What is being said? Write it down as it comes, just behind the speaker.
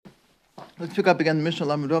Let's pick up again the Mishnah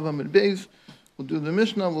Lamed Rav Amud Beis. We'll do the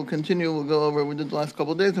Mishnah. We'll continue. We'll go over. We did the last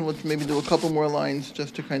couple of days, and let's maybe do a couple more lines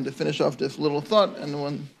just to kind of finish off this little thought, and the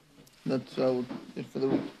one that's it for the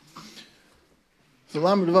week. So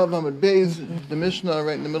Lamed Rav Amud Beis, the Mishnah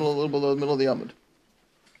right in the middle, a little below the middle of the Amud.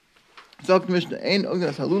 Zok Mishnah Ein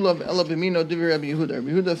Ognas Halulav Ela B'Mino Divrei Rabbi Yehuda. Rabbi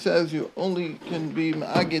Yehuda says you only can be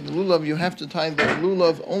Ma'agid Lulav. You have to tie the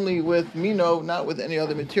Lulav only with Mino, not with any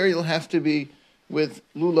other material. It has to be with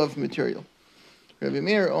Lulav material. Rabbi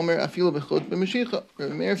Meir Omer Afilu B'Chot B'Mashicha.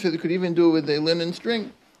 Rabbi Meir says you could even do it with a linen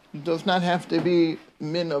string. It does not have to be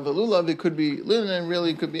min of a Lulav. It could be linen, and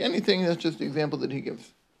really it could be anything. That's just the example that he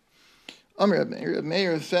gives. Rabbi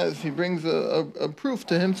Meir says, he brings a proof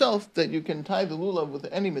to himself that you can tie the lulav with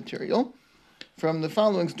any material from the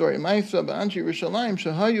following story. The Anshe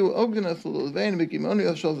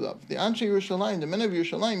Yerushalayim, the men of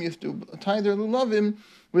Yerushalayim used to tie their lulavim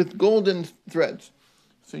with golden threads.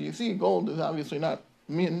 So you see, gold is obviously not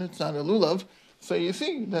min, it's not a lulav. So you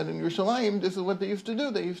see that in Yerushalayim, this is what they used to do.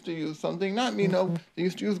 They used to use something not mino, they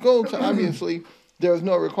used to use gold, so obviously there was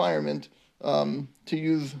no requirement to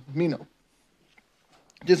use mino.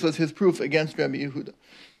 This was his proof against Rabbi Yehuda.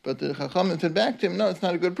 But the Chachamim said back to him, no, it's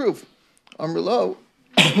not a good proof. Underneath,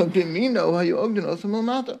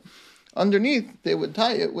 they would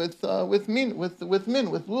tie it with lulav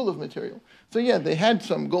material. So yeah, they had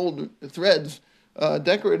some gold threads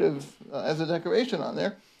decorative as a decoration on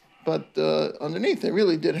there, but underneath they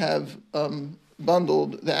really did have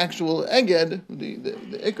bundled the actual eged. The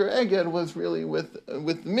ikar eged was really with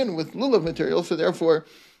lulav material. So therefore,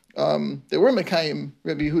 they were Mekayim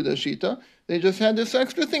Rabbi Yehuda Shita. They just had this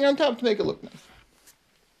extra thing on top to make it look nice.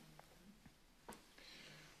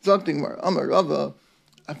 Zaktingmar, Amar Rava,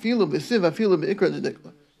 Afilu b'siv, Afilu b'ikra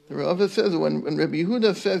dedikla. The Rava says when Rabbi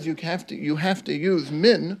Yehuda says you have to use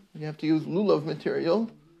min, you have to use lulav material.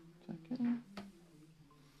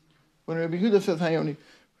 When Rabbi Yehuda says Hayoni,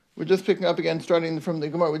 we're just picking up again, starting from the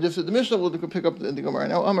Gemara. We just did the Mishnah, we'll pick up the Gemara.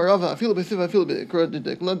 Now, Amar Rava, Afilu b'siv, Afilu b'ikra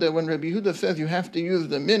dedikla, that when Rabbi Yehuda says you have to use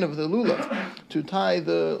the min of the lulav to tie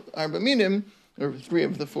the arba minim, or 3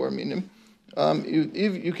 of the 4 minim,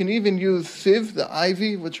 you can even use siv, the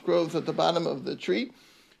ivy, which grows at the bottom of the tree.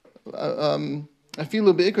 Afilu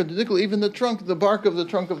be'ikra dedikla, even the trunk, the bark of the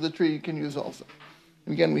trunk of the tree, you can use also.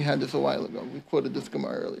 And again, we had this a while ago. We quoted this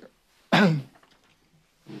Gemara earlier.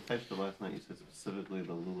 You touched the last night. You said specifically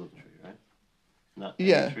the lulav tree, right? Not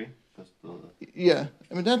any tree, just the. Yeah,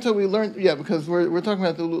 I mean that's how we learned. Yeah, because we're talking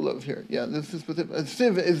about the lulav here. Yeah, this is specific.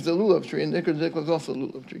 Siv is the lulav tree, and ikra dedikla is also a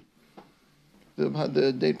lulav tree.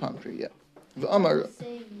 The date palm tree. Yeah. The Amar.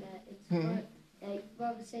 Saying that it's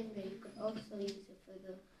Bob is saying that you could also use it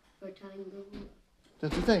for tying the lulav.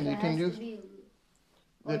 That's the thing. You can use.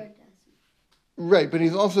 Right, but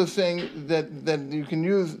he's also saying that you can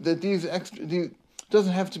use that these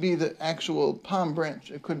doesn't have to be the actual palm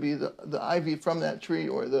branch. It could be the ivy from that tree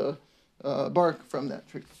or the bark from that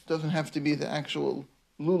tree. It doesn't have to be the actual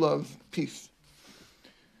lulav piece.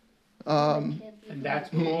 And that's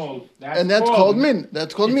called min.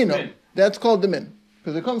 That's called mino. Min. That's called the min.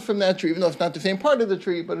 Because it comes from that tree, even though it's not the same part of the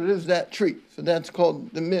tree, but it is that tree. So that's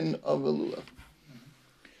called the min of a lulav.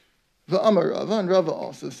 The Amar Rava, and Rava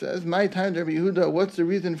also says, my time Rabbi Yehuda, what's the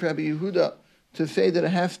reason for Rabbi Yehuda to say that it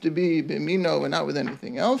has to be b'mino and not with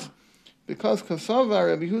anything else? Because Kasava,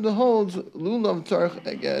 Rabbi Yehuda holds lulav tzarech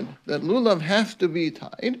eged, that lulav has to be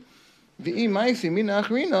tied, v'i maisi min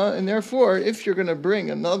achrina, and therefore, if you're going to bring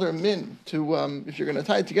another min to, if you're going to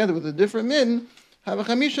tie it together with a different min, have a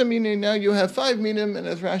chamisha minim, now you have 5 minim, and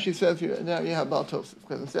as Rashi says, now you have Baal Tosef.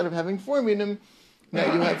 Because instead of having 4 minim, now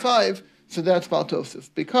you have 5, so that's Baal Tosef.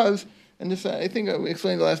 Because, and this I think we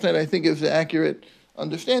explained last night, I think is the accurate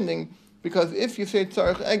understanding, because if you say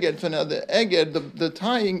tzarech eged, so now the eged, the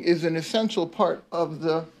tying is an essential part of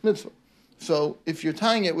the mitzvah. So if you're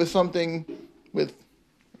tying it with something with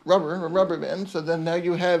rubber band, so then now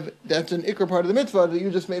you have, that's an ikar part of the mitzvah that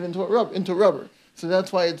you just made into rubber. So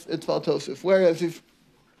that's why it's Baal Tosef. Whereas if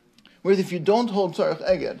you don't hold tzarech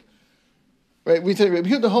eged, right? We say Rabbi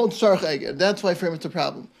Yehuda holds tzarech eged. That's why for him it's a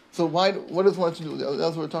problem. So what does one have to do? That's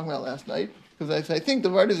what we were talking about last night. Because I think the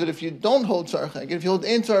word is that if you don't hold tzarech eged, if you hold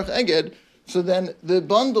ein tzarech eged, so then the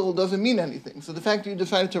bundle doesn't mean anything. So the fact that you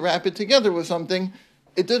decided to wrap it together with something,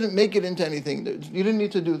 it doesn't make it into anything. You didn't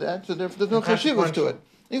need to do that. So there's no chashivas to it.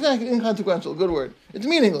 Exactly, inconsequential. Good word. It's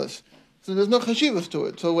meaningless. So there's no chashivas to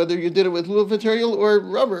it. So whether you did it with lulav material or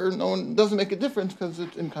rubber, doesn't make a difference because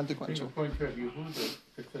it's inconsequential. Point to Yehuda,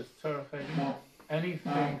 it says tzarech eged,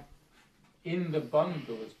 anything in the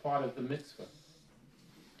bundle is part of the mitzvah.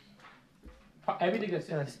 Everything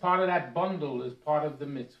that's part of that bundle is part of the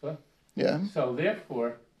mitzvah. Yeah. So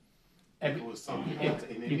therefore, Every, It was something else.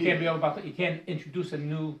 you can't be about you can't introduce a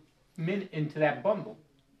new min into that bundle.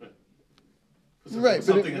 Right,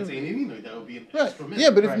 something that's ain't that would be an extra min. Yeah,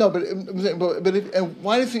 but if Right. no, but if, and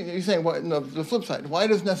why does you're saying what? No, the flip side. Why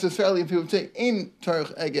does necessarily if he would say in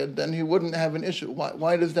tarich eged, then he wouldn't have an issue?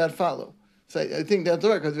 Why does that follow? So I think that's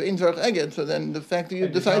right because in tarich eged. So then the fact that you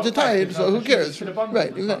decide to tie it, so who cares?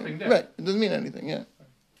 Right, exactly. Right, it doesn't mean anything. Yeah.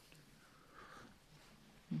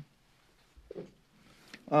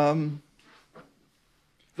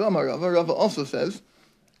 Rava also says.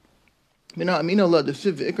 How do I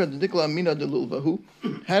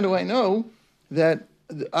know that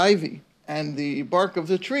the ivy and the bark of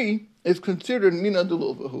the tree is considered mina de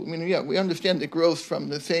lulvahu? Meaning, yeah, we understand it grows from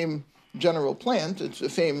the same general plant. It's the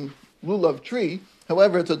same lulav tree.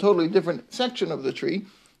 However, it's a totally different section of the tree.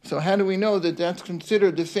 So how do we know that that's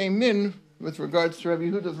considered the same min with regards to Rabbi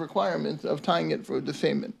Yehuda's requirement of tying it for the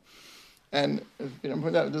same min? And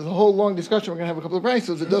there's a whole long discussion. We're going to have a couple of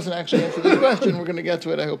prices. It doesn't actually answer this question. We're going to get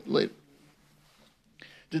to it, I hope, later.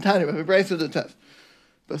 The Tanya, we have a price of the test.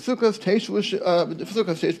 But Sukkah's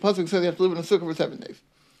pasuk says you have to live in a sukkah for 7 days.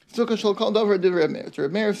 Sukkah shall call over the Reb Meir.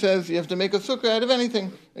 Reb Meir says you have to make a sukkah out of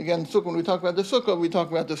anything. Again, sukkah. When we talk about the sukkah, we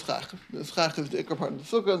talk about the schach. The schach is the ikar part of the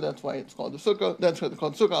sukkah. That's why it's called the sukkah. That's why it's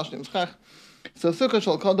called sukkah. Ashnim schach. So sukkah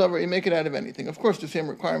shall call over. You make it out of anything. Of course, the same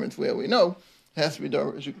requirements we know. It has to be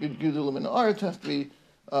gidulim in the art. It has to be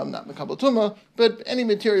not mekabel tumah, but any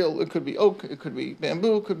material. It could be oak. It could be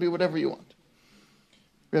bamboo. It could be whatever you want.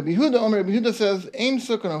 Rabbi Yehuda says, "Ein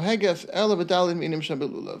sukkah no heges ela v'dalid minim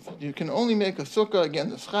shabelulav." You can only make a sukkah, again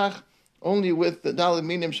the schach, only with the dalid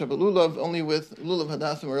minim shabelulav, only with lulav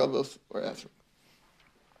hadassim or avos or esrog.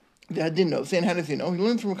 The hadin knows. Saying how does he know? He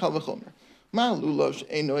learns from Kal V'chomer. Ma lulav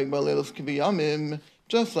she'ein noeg b'leilos k'biyamim,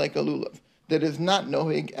 just like a lulav that is not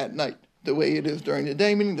noeg at night, the way it is during the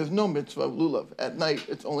day. Meaning, there's no mitzvah of lulav at night.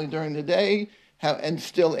 It's only during the day. And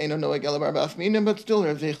still ein noeg ela barbas minim, but still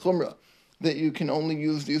there's a chumrah that you can only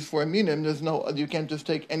use these 4 minim. You can't just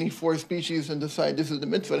take any 4 species and decide this is the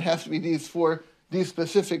mitzvah. It has to be these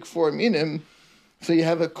specific 4 minim. So you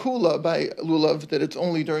have a kula by lulav that it's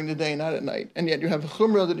only during the day, not at night. And yet you have a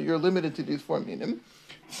chumrah that you're limited to these 4 minim.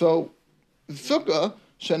 So sukkah,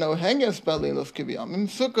 sheno henges balilos kiviyamim,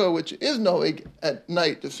 sukkah, which is noeg at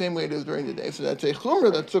night, the same way it is during the day. So that's a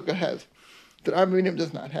chumrah that sukkah has, that arba minim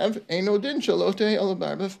does not have. Eino din shalote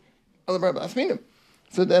alabarbas minim.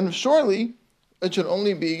 So then, surely, it should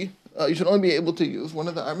only be you should only be able to use one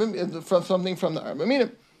of the arba from something from the arba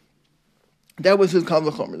minim. That was his kal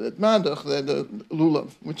v'chomer. That madach, the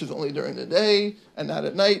lulav, which is only during the day and not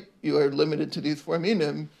at night, you are limited to these 4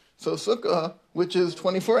 minim. So sukkah, which is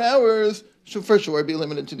 24 hours, should for sure be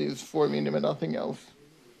limited to these 4 minim and nothing else.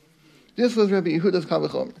 This was Rabbi Yehuda's kal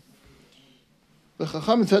v'chomer. The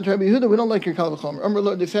Chacham said to Rabbi Yehuda, we don't like your kal v'chomer. Amr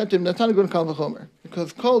lo, they said to him, that's not a good kal v'chomer.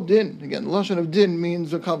 Because kol din, again, the lashon of din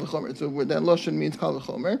means a kal v'chomer. So that lashon means kal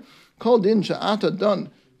v'chomer. Kol din sha'ata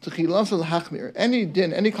dan t'chilaso l'hachmir. Any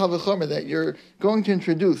din, any kal v'chomer that you're going to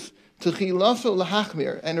introduce t'chilaso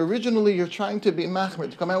l'hachmir, and originally you're trying to be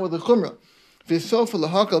machmir, to come out with a chumrah. V'sofa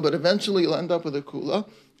l'hakal, but eventually you'll end up with a kula.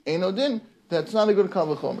 Eino din, that's not a good kal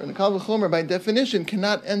v'chomer. And a kal v'chomer, by definition,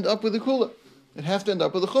 cannot end up with a kula. It has to end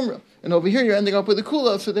up with a chumrah. And over here you're ending up with a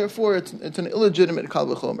kula, so therefore it's an illegitimate kal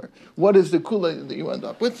v'chomer. What is the kula that you end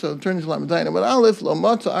up with? So turn to Lamadayna. But aleph lo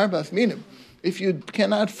matzah arbas minim. If you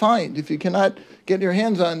cannot get your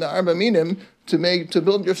hands on the arba minim to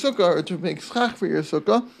build your sukkah or to make schach for your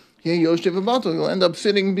sukkah, you'll end up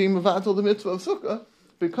sitting being mevatel the mitzvah of sukkah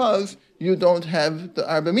because you don't have the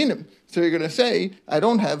arba minim. So you're going to say, I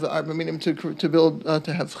don't have the arba minim to build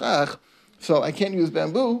to have schach. So I can't use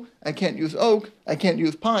bamboo, I can't use oak, I can't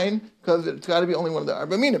use pine, because it's got to be only one of the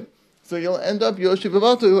arba minim. So you'll end up, you'll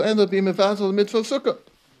end up being mevatel the mitzvah of sukkah.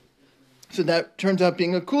 So that turns out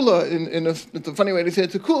being a kula. It's a funny way to say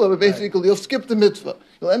it's a kula, but basically you'll skip the mitzvah.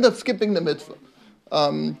 You'll end up skipping the mitzvah. It's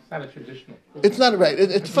not a traditional kula. It's not right.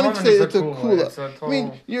 It's funny to say it's a kula. I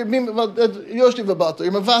mean, you're being yoshiv abato.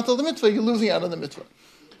 You're mevatel the mitzvah. You're losing out on the mitzvah.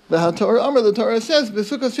 The Torah says, you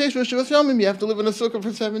have to live in a sukkah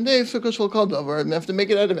for 7 days. Sukkah shall call davar, and you have to make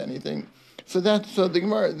it out of anything. So the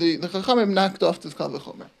Gemara, the Chachamim knocked off this kal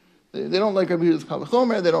v'chomer. They don't like Rabbi Yehuda's kal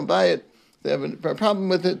v'chomer. They don't buy it. They have a problem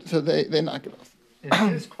with it, so they knock it off.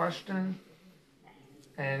 Is this question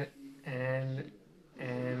an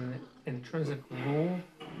intrinsic rule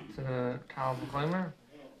to the kal v'chomer?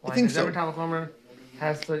 I think so. Every kal v'chomer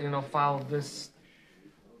has to, follow this.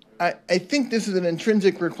 I think this is an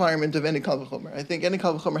intrinsic requirement of any kal v'chomer. I think any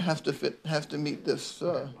kal v'chomer has to meet this.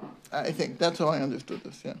 I think that's how I understood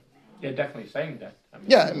this. Yeah. They're definitely saying that.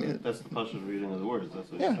 I mean, that's the partial reading of the words. That's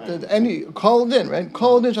what called in, right?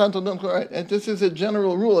 Called in, right? And this is a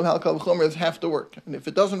general rule of how kal v'chomer have to work. And if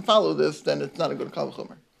it doesn't follow this, then it's not a good kal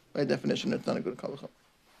v'chomer. By definition, it's not a good kal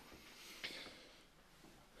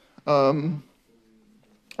v'chomer.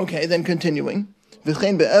 Okay, then continuing.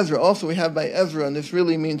 V'chein be'ezra, also we have by Ezra, and this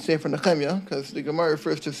really means Sefer Nehemiah, because the Gemara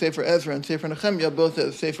refers to Sefer Ezra and Sefer Nehemiah both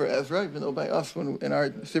as Sefer Ezra, even though by us, in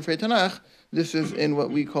our Sefer Tanakh, this is in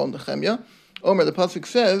what we call Nehemiah. Omer, the pasuk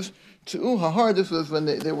says, T'u hahar, this was when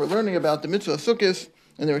they were learning about the mitzvah of Sukkot,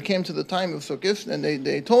 and they came to the time of Sukkot, and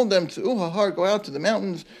they told them, T'u hahar, go out to the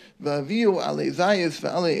mountains, v'aviu ale zayis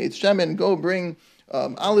v'ale eitz shemen, go bring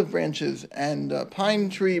olive branches and pine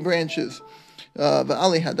tree branches,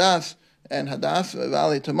 v'ale hadas, and hadas,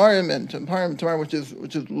 v'ale tamarim, and tamarim, which is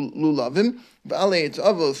lulavim, v'ale eitz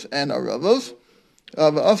avos and aravos.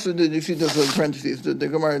 Also, did you see this in parentheses? The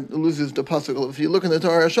Gemara loses the pasuk. If you look in the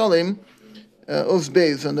Torah Shalem, Os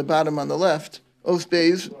Beis on the bottom on the left, Os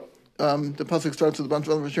Beis, the pasuk starts with a bunch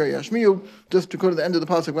of Shari Yashmiu. Just to go to the end of the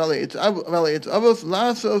pasuk, v'ale eitz avos,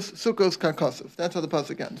 lasos sukkos kakosov. That's how the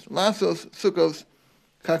pasuk ends. Lasos sukkos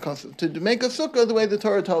kakosov. To make a sukkah the way the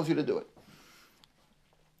Torah tells you to do it.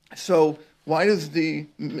 So why does the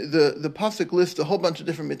pasuk list a whole bunch of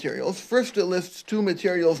different materials? First, it lists two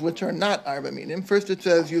materials which are not arba minim. First, it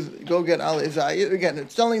says go get ale zayit. Again,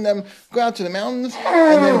 it's telling them go out to the mountains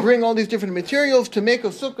and then bring all these different materials to make a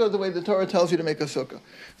sukkah the way the Torah tells you to make a sukkah.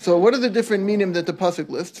 So, what are the different minim that the pasuk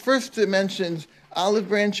lists? First, it mentions olive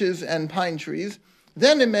branches and pine trees.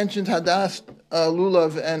 Then it mentions hadas,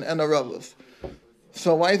 lulav, and aravos.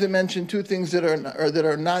 So why does it mention two things that are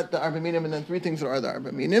not the arba minim and then three things that are the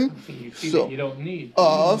arba minim? So you don't need.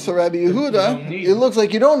 So Rabbi Yehuda, it looks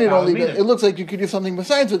like you don't need only that. It looks like you could do something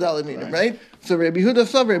besides the daled minim, right? So Rabbi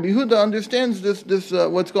Yehuda understands this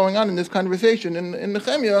what's going on in this conversation in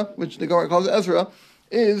Nehemiah, which the Gemara calls Ezra,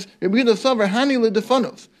 is Rabbi Yehuda savar hani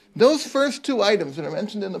ledefanos. Those first two items that are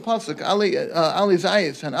mentioned in the pasuk, ali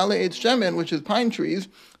zayis and ali eitz shemen, which is pine trees,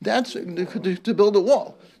 that's to build a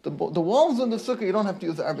wall. The walls of the sukkah, you don't have to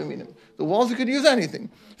use the arba minim. The walls, you could use anything.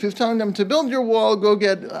 If he's telling them to build your wall, go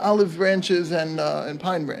get olive branches and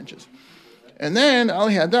pine branches. And then,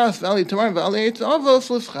 ali hadas, ali tamar, ali eitz avos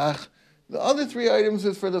l'schach. The other three items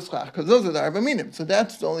is for the schach, because those are the arba minim. So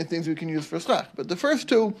that's the only things we can use for schach. But the first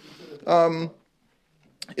two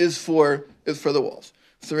is for the walls.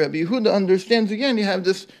 So Rabbi Yehuda understands, again, you have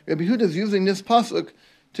this, Rabbi Yehuda is using this pasuk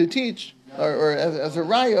to teach, or as a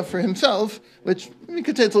raya for himself, which you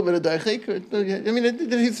could say it's a little bit of daichik. I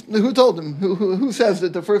mean, who told him? Who says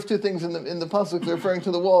that the first two things in the pasuk are referring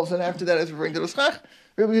to the walls, and after that is referring to the schach?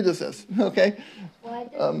 Rabbi Yehuda says, okay. Why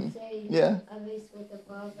does it say avis with the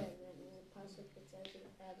vav and the pasuk it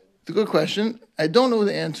says it? It's a good question. I don't know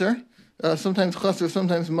the answer. Sometimes chasr,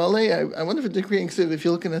 sometimes malay. I wonder if it's creating siv. If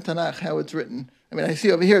you look in the Tanakh, how it's written. I mean, I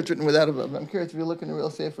see over here it's written without a vav. I'm curious if you look in the real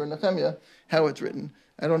Sefer Nehemiah, how it's written.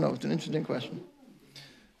 I don't know. It's an interesting question.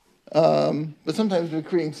 But sometimes we're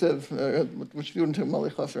creating siv, which you wouldn't take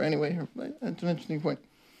malay chasr anyway. That's an interesting point.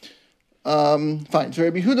 Fine. So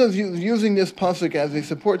Rabbi Yehuda is using this pasuk as a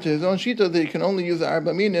support to his own shita that he can only use the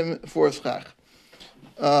arba minim for schach.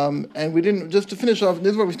 And we didn't, just to finish off,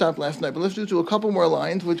 this is where we stopped last night, but let's just do a couple more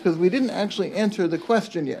lines, because we didn't actually answer the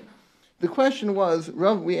question yet. The question was,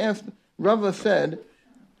 Rava said,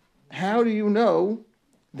 how do you know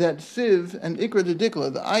that siv and ikra de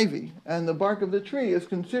dikla, the ivy, and the bark of the tree is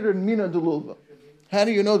considered mina de lulva? How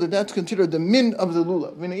do you know that that's considered the min of the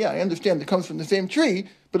lulav? I mean, yeah, I understand it comes from the same tree,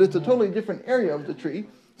 but it's a totally different area of the tree.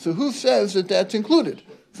 So who says that that's included?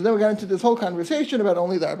 So then we got into this whole conversation about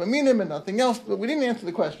only the arba minim and nothing else, but we didn't answer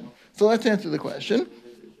the question. So let's answer the question.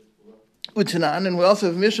 Utanan, and we also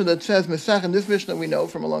have a Mishnah that says Mesachim, this Mishnah we know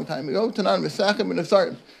from a long time ago, Utanan, Mesachim, and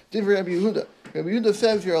Asarim. Divrei Rabbi Yehuda. Rabbi Yehuda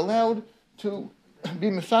says you're allowed to be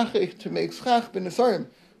Mesachich, to make schach ben Asarim,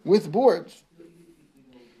 with boards.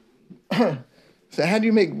 So how do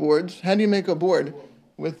you make boards? How do you make a board?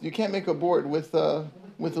 You can't make a board with a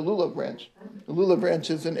lulav branch. The lulav branch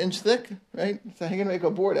is an inch thick, right? So how are you going to make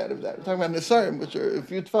a board out of that? We're talking about Nesarim, which are a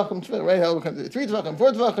few tvachim, right? How comes it? 3 tvachim,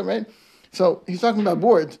 4 tvachim, right? So he's talking about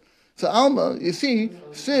boards. So Alma, you see,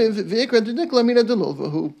 Siv, V'ikra D'Nikla Mina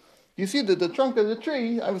D'Lulvahu. You see that the trunk of the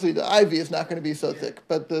tree, obviously the ivy is not going to be so thick,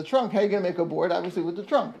 but the trunk, how are you going to make a board? Obviously with the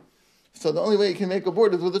trunk. So the only way you can make a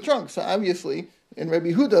board is with the trunk. So obviously, and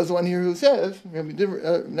Rabbi Yehuda is the one here who says,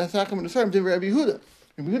 Nesachim and Nesarim, Rabbi Yehuda.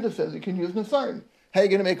 Rabbi Yehuda says you can use Nesarim. How are you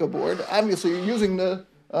going to make a board? Obviously, you're using the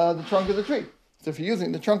trunk of the tree. So if you're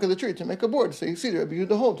using the trunk of the tree to make a board, so you see, Rabbi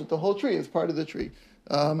Yehuda holds that the whole tree is part of the tree.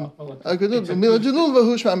 It's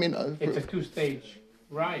a two-stage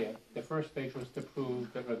raya, the first stage was to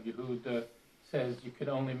prove that Rabbi Yehuda says you could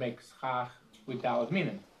only make schach with daled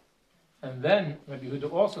minim. And then Rabbi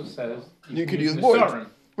Yehuda also says you could use boards. nesarim,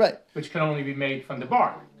 right, which can only be made from the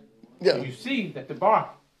bark. yeah. So you see that the bark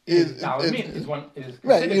is daled minim, is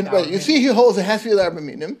right. You see, he holds it has to be the arba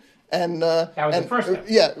minim, and that was the first step.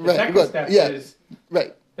 Yeah, the right. second Good. step Yeah, is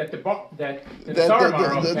right. that the bark, that the That nesarim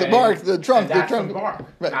are okay, the bark, the trunk, and that's the trunk, from bark,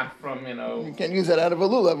 right. not from You can't use that out of a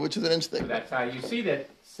lulav, which is an inch thick. So that's how you see that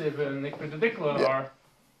siv and nikra Yeah. are.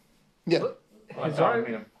 Yeah, daled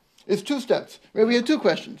minim. it's two steps. Right, we had two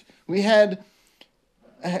questions. We had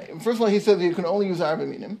first of all, he said that you can only use arba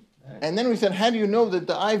minim, and then we said, how do you know that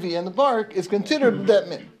the ivy and the bark is considered that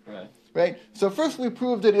min? Right. Right. So first we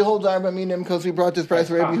proved that he holds arba minim because he brought this price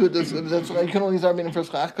where Rabbi Yehuda. That's why you can only use arba minim for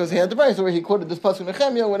schach because he had the price where he quoted this pasuk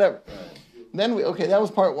Nehemiah, whatever. Then that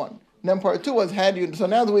was part one. And then part two was so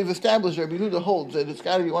now that we've established Rabbi Yehuda holds that it's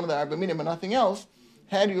got to be one of the arba minim and nothing else.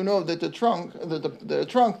 How do you know that the trunk,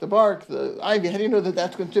 the bark, the ivy? How do you know that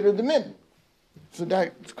that's considered the min? So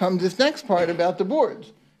that comes this next part about the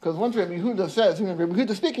boards. Because once Rabbi Yehuda says, Rabbi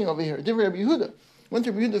Yehuda speaking over here, different Rabbi Yehuda. Once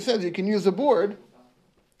Rabbi Yehuda says you can use a board,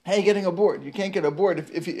 how are you getting a board? You can't get a board.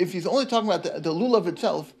 If he's only talking about the lulav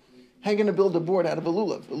itself, how are you going to build a board out of a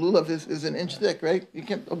lulav? A lulav is an inch thick, right? You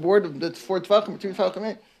can't, a board that's 4 tefachim, 3 tefachim,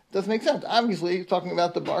 right? Doesn't make sense. Obviously, he's talking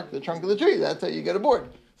about the bark, the trunk of the tree. That's how you get a board.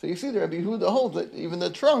 So you see the Rabbi Yehuda holds that even the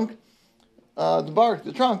trunk, the bark,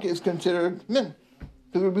 the trunk is considered min.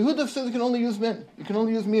 Because Rabbi Yehuda says you can only use min. You can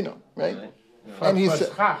only use mino, right? And he said,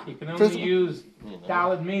 you can only use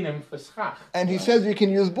daled minim for schach. And he says you can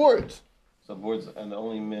use boards. So boards, and the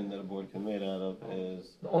only min that a board can be made out of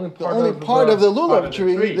is The only part of the lulav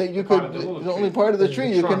tree that you could, the only part of the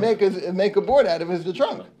tree you can make a board out of is the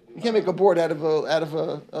trunk. You can't make a board out of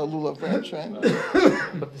a lulav branch, right?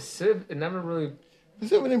 But the sieve, it never really. The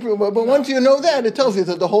sieve would improve, but once you know that, it tells you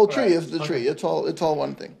that the whole tree is the tree. It's all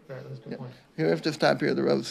one thing. Right, that's a good Yeah. point. Here we have to stop here. The Rav's